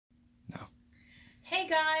Hey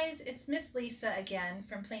guys, it's Miss Lisa again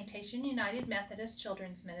from Plantation United Methodist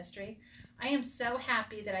Children's Ministry. I am so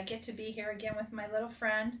happy that I get to be here again with my little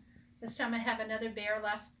friend. This time I have another bear.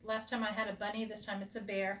 Last time I had a bunny, this time it's a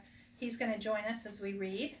bear. He's going to join us as we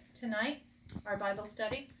read tonight our Bible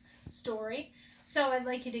study story. So I'd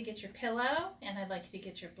like you to get your pillow and I'd like you to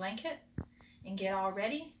get your blanket and get all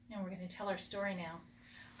ready, and we're going to tell our story now.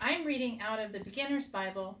 I'm reading out of the Beginner's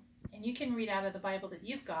Bible, and you can read out of the Bible that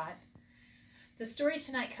you've got. The story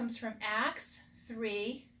tonight comes from Acts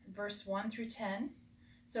 3, verse 1 through 10.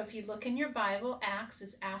 So if you look in your Bible, Acts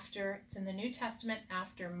is it's in the New Testament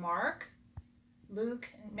after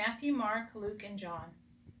Matthew, Mark, Luke, and John.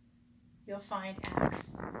 You'll find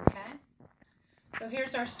Acts, okay? So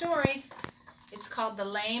here's our story. It's called The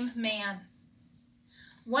Lame Man.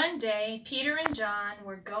 One day, Peter and John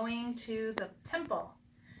were going to the temple.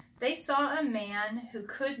 They saw a man who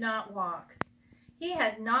could not walk. He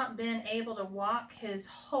had not been able to walk his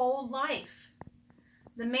whole life.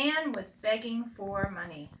 The man was begging for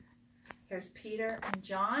money. Here's Peter and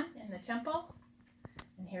John in the temple,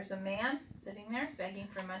 and here's a man sitting there begging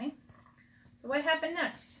for money. So what happened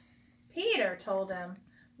next? Peter told him,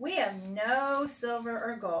 "We have no silver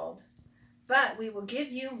or gold, but we will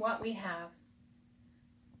give you what we have.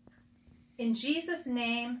 In Jesus'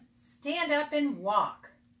 name, stand up and walk."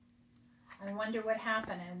 I wonder what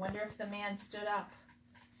happened. I wonder if the man stood up.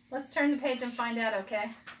 Let's turn the page and find out,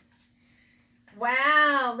 okay?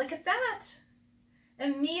 Wow, look at that.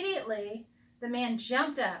 Immediately, the man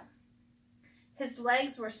jumped up. His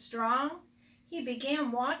legs were strong. He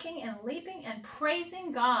began walking and leaping and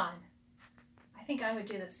praising God. I think I would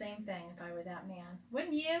do the same thing if I were that man.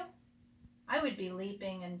 Wouldn't you? I would be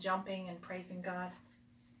leaping and jumping and praising God.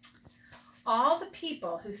 All the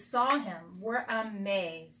people who saw him were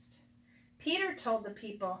amazed. Peter told the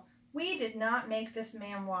people, "We did not make this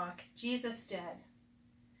man walk. Jesus did."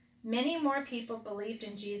 Many more people believed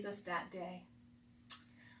in Jesus that day.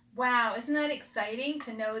 Wow, isn't that exciting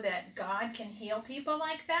to know that God can heal people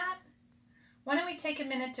like that? Why don't we take a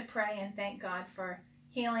minute to pray and thank God for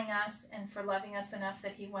healing us and for loving us enough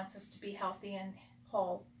that he wants us to be healthy and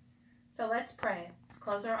whole. So let's pray. Let's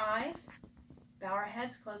close our eyes, bow our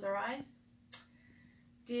heads, close our eyes.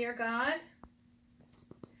 Dear God,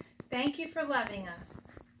 thank you for loving us.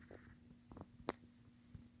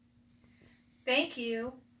 Thank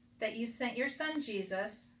you that you sent your son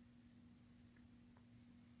Jesus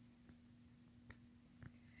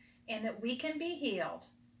and that we can be healed,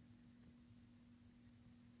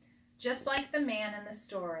 just like the man in the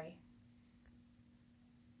story.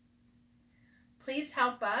 Please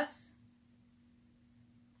help us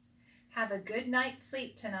have a good night's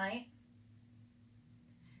sleep tonight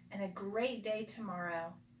and a great day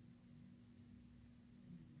tomorrow.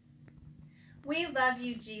 We love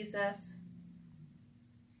you, Jesus.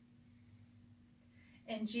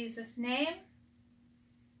 In Jesus' name,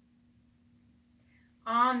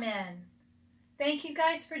 amen. Thank you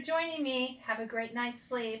guys for joining me. Have a great night's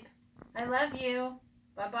sleep. I love you.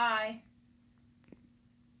 Bye-bye.